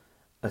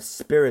 a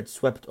spirit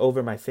swept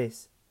over my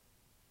face.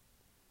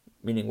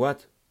 Meaning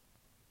what?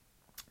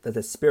 That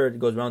the spirit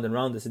goes round and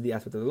round. This is the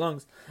aspect of the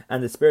lungs.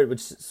 And the spirit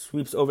which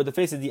sweeps over the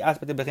face is the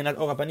aspect of Bechinat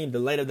Or HaPanim, the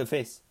light of the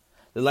face,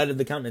 the light of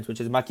the countenance, which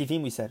is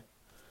Makifim, we said.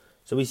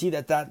 So we see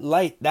that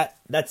light,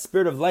 that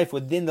spirit of life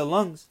within the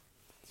lungs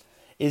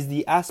is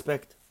the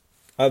aspect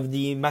of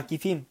the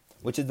Makifim,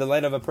 which is the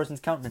light of a person's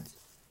countenance.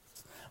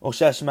 When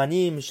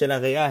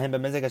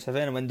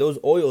those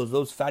oils,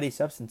 those fatty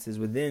substances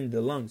within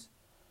the lungs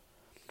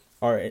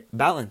are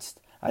balanced,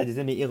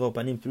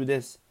 through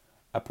this,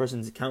 a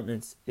person's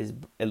countenance is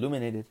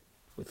illuminated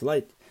with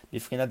light.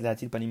 Is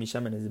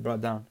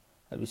brought down,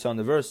 as we saw in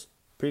the verse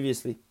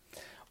previously.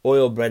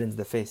 Oil brightens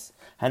the face.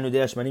 Meaning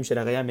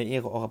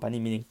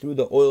through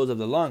the oils of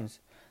the lungs,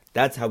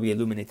 that's how we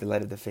illuminate the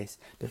light of the face.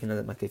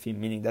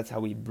 Meaning that's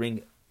how we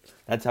bring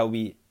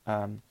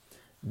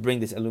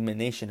this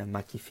illumination of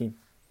makifim,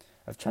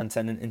 of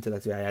transcendent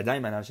intellect.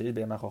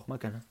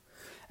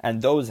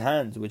 And those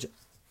hands which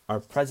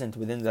are present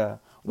within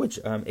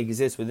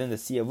exist within the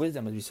sea of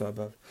wisdom, as we saw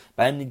above.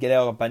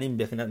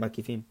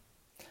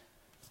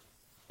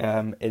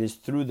 It is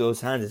through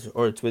those hands,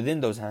 or it's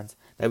within those hands,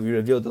 that we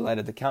reveal the light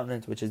of the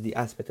countenance, which is the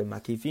aspect of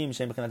makifim,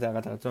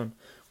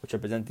 which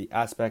represent the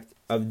aspect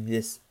of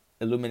this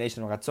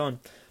illumination of ratzon,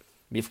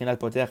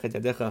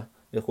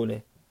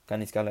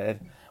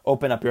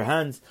 Open up your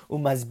hands.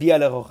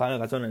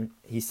 And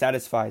he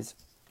satisfies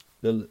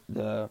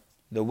the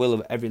will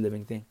of every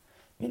living thing.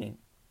 Meaning,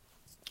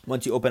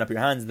 once you open up your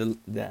hands, the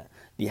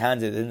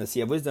hands in the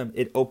sea of wisdom,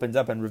 it opens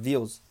up and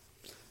reveals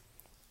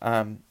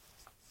the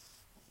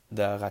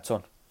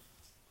ratzon,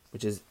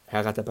 which is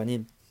harat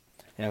hapanim,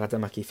 harat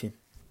makifim.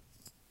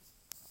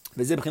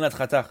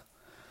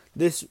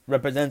 This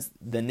represents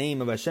the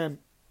name of Hashem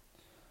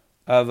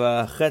of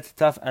Chet,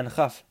 Taf, and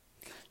Chaf.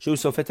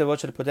 Which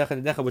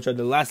are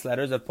the last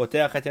letters of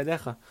Poteach et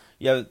Yadecha.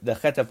 You have the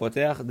Chet of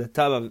Poteach, the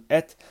Tav of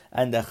Et,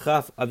 and the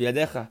Chaf of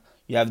Yadecha.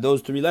 You have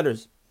those three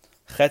letters.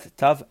 Chet,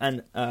 Tav,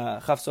 and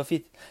Chaf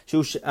Sofit.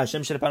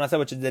 Hashem Shel Parnasa,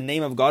 which is the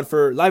name of God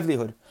for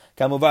livelihood.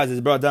 Kamuvaz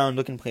is brought down,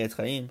 look in Priyat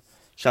Chaim,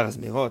 Shar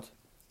Zmirot,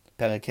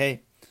 Perek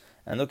Hey,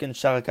 and look in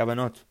Shar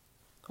Kavanot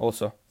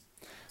also.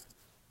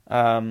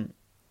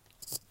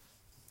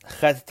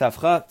 Chet,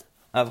 Tav, Chat,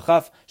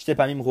 Avchaf, Shte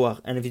Pamim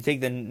Ruach. And if you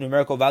take the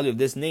numerical value of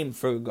this name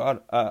for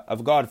God,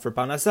 of God for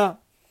Parnasa,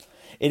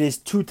 it is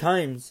 2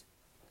 times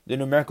the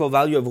numerical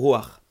value of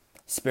Ruach,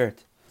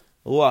 spirit.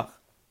 Ruach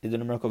is the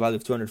numerical value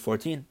of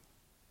 214.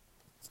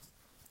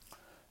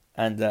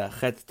 And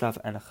Chet, Taf,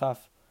 and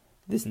Chaf,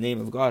 this name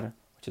of God,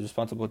 which is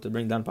responsible to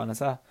bring down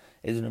Parnasa,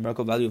 is a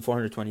numerical value of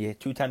 428,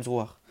 2 times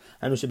Ruach.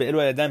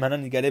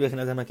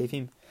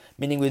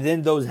 Meaning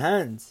within those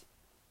hands,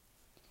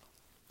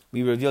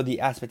 we reveal the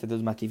aspect of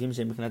those makifim, which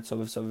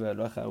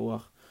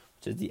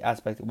is the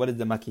aspect. What is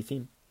the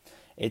makifim?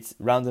 It's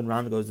round and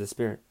round goes the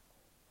spirit.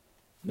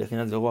 The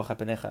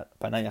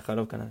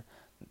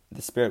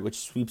spirit which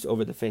sweeps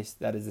over the face.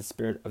 That is the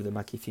spirit of the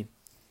makifim.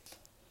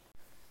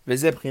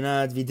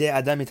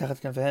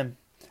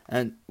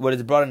 And what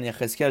is brought in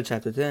Yechezkel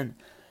chapter 10,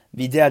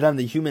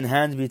 the human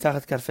hands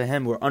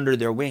were under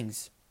their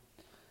wings.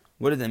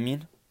 What does that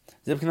mean?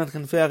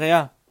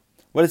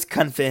 What is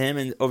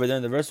kanfehim over there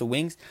in the verse of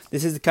wings?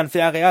 This is the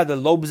kanfeh the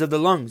lobes of the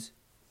lungs.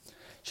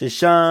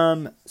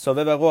 Shesham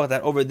soveva ruach,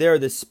 that over there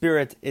the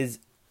spirit is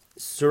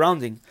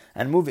surrounding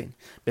and moving.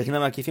 Bechina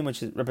makifim,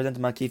 which represents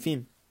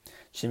makifim.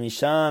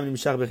 Shemisham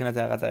nimshach bechinat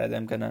harat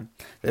hayadayim kanan.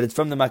 That it's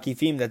from the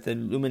makifim that the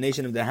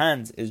illumination of the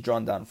hands is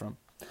drawn down from.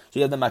 So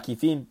you have the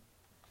makifim,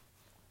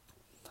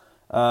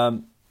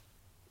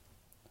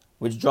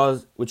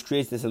 which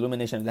creates this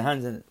illumination of the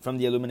hands, and from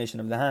the illumination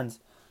of the hands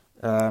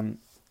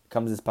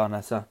comes this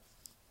parnasa.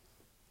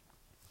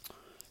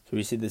 So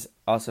we see this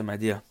awesome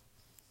idea.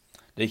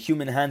 The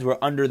human hands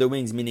were under the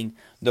wings, meaning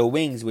the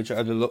wings, which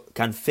are the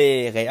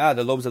kanfei re'ah,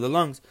 the lobes of the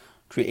lungs,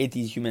 create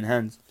these human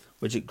hands,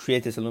 which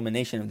create this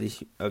illumination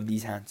of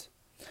these hands,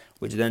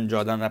 which then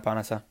draw down that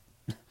parnasa,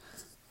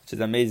 which is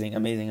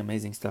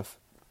amazing stuff.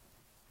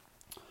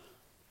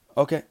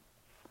 Okay.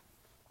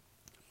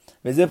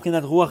 What is brought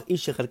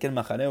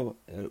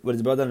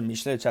down in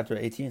Mishle chapter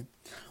 18?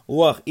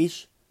 Ruach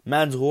ish,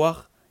 man's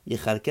ruach,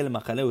 yechalkel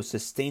machaleu,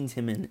 sustains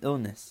him in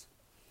illness.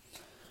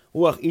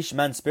 Ruach ish,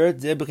 man's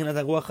spirit,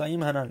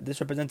 this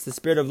represents the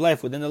spirit of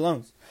life within the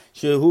lungs.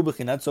 Which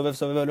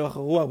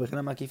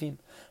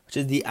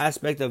is the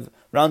aspect of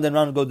round and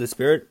round goes the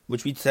spirit,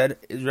 which we said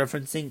is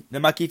referencing the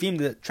makifim,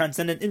 the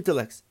transcendent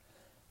intellects.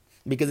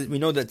 Because we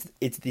know that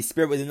it's the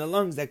spirit within the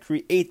lungs that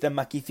create the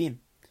makifim,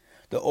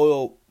 the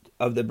oil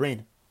of the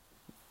brain.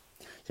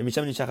 And it's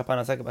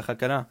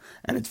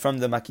from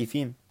the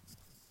makifim,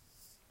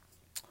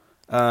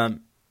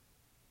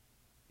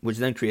 which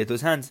then create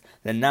those hands,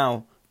 that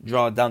now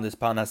draw down this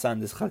parnasa,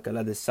 this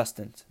chalkala, this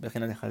sustenance.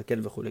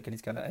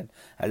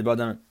 As brought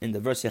down in the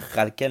verse,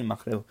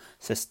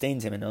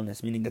 sustains him in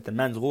illness, meaning that the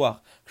man's ruach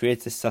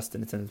creates this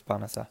sustenance and this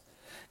parnasa.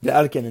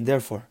 And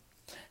therefore,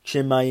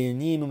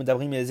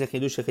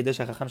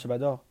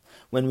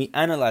 when we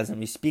analyze and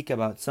we speak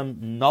about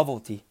some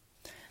novelty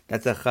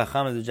that the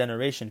chacham of the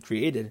generation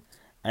created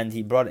and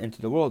he brought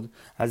into the world,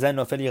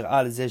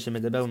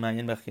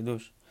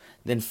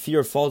 then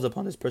fear falls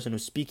upon this person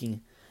who's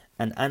speaking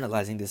and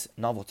analyzing this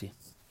novelty.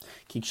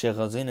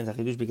 Because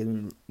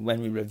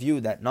when we review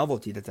that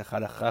novelty that the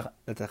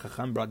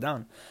chacham brought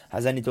down,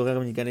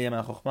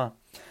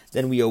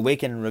 then we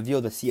awaken and reveal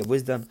the sea of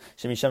wisdom,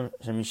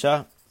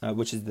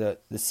 which is the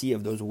sea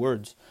of those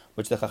words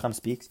which the chacham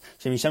speaks,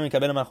 and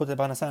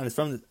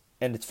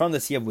it's from the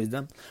sea of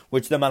wisdom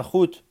which the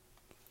malchut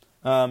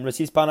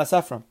receives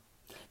parnasa from.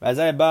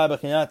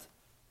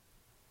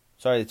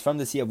 It's from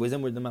the sea of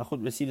wisdom where the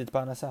malchut received its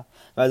parnasa.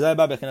 And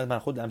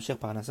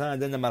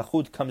then the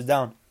malchut comes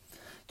down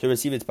to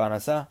receive its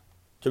parnasa,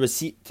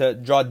 to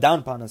draw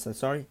down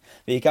parnasa.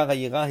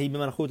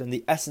 And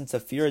the essence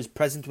of fear is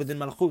present within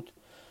malchut.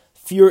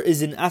 Fear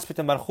is an aspect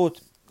of malchut.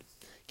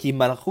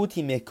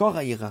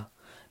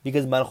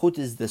 Because malchut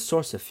is the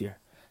source of fear.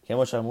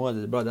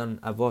 Is brought down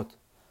Avot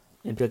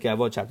in Pirkei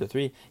Avot chapter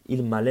 3.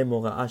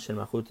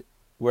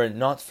 Were it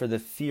not for the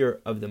fear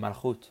of the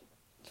malchut,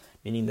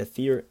 meaning the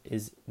fear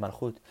is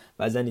malchut.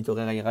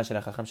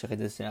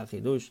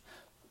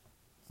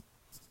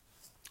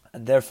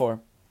 And therefore,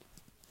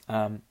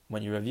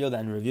 when you reveal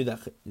that and review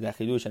that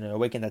chidush and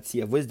awaken that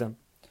sea of wisdom,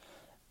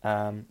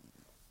 and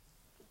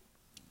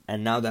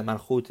now that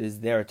malchut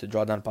is there to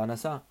draw down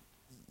parnasa,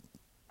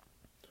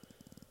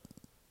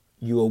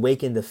 you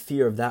awaken the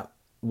fear of that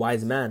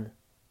wise man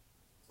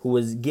who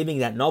was giving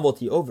that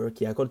novelty over.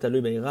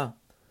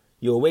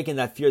 You awaken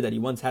that fear that he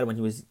once had when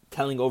he was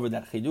telling over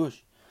that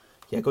chidush.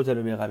 Because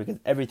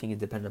everything is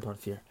dependent upon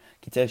fear.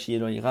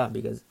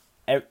 Because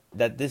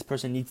that this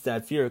person needs to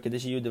have fear.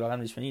 As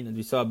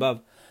we saw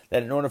above,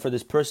 that in order for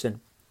this person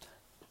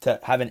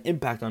to have an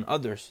impact on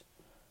others,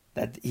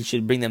 that he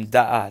should bring them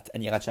da'at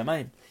and yirat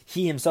shamayim,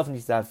 he himself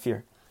needs to have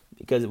fear.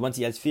 Because once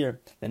he has fear,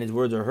 then his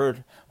words are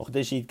heard. That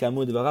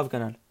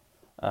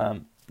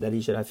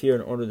he should have fear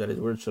in order that his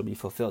words shall be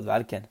fulfilled.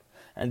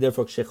 And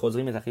therefore,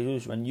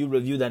 when you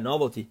review that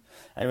novelty,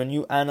 and when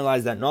you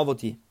analyze that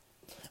novelty,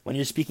 when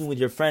you're speaking with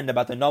your friend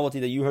about the novelty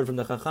that you heard from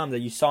the Chacham, that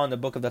you saw in the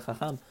book of the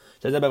Chacham,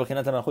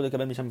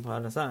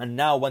 and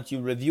now once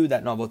you review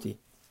that novelty,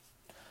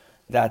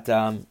 that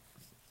the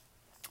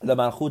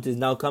Malchut is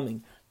now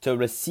coming to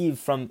receive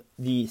from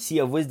the sea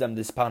of wisdom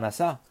this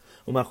Parnasah,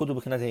 and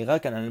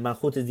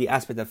Malchut is the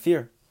aspect of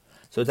fear.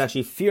 So it's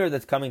actually fear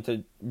that's coming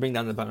to bring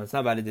down the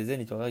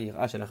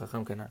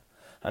Parnasah.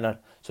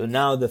 So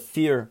now the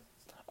fear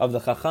of the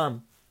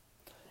Chacham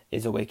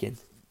is awakened.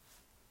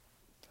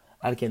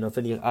 So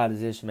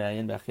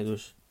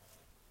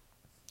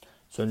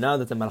now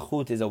that the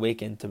Malchut is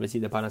awakened to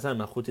receive the Parnasah,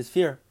 Malchut is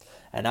fear,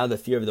 and now the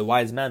fear of the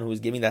wise man who is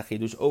giving that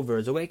chidush over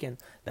is awakened.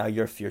 Now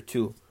your fear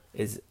too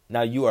is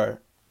now you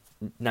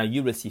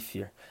receive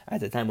fear at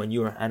the time when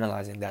you are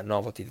analyzing that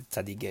novelty that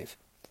Tzaddik gave.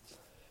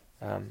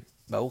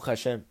 Baruch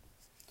Hashem,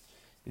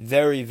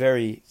 very,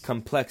 very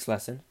complex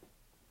lesson,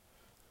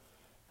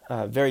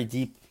 very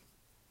deep.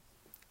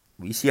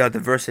 We see how the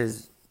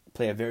verses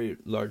play a very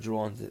large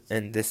role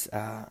in this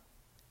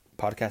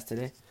podcast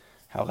today.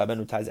 How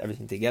Rabeinu ties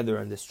everything together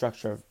and the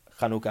structure of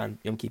Chanukah and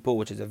Yom Kippur,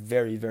 which is a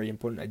very, very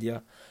important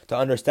idea to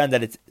understand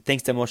that it's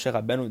thanks to Moshe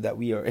Rabeinu that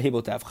we are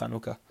able to have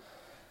Chanukah.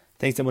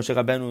 Thanks to Moshe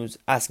Rabbeinu's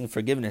asking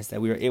forgiveness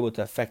that we are able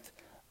to affect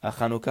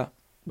Chanukah,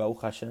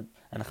 Baruch Hashem,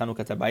 and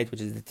Chanukah Tabayit,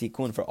 which is the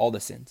tikkun for all the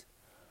sins.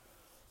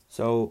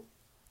 So,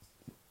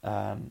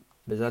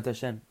 Bezrat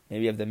Hashem,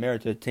 maybe we have the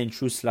merit to attain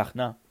true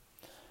slachna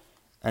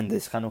and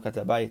this Chanukah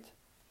Tabayit,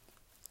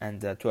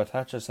 and to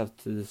attach ourselves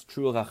to this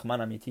true Rachman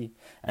Amiti,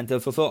 and to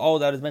fulfill all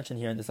that is mentioned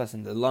here in this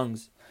lesson, the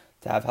lungs,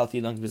 to have healthy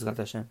lungs, Bezrat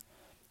Hashem,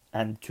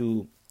 and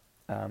to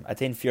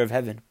attain fear of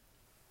heaven,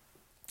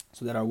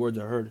 so that our words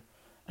are heard,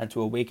 and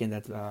to awaken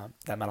that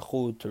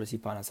malchut, to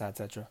receive Parnasah,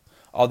 etc.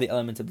 All the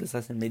elements of this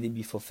lesson, may they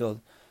be fulfilled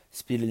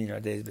speedily in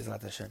our days,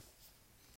 Bezrat Hashem.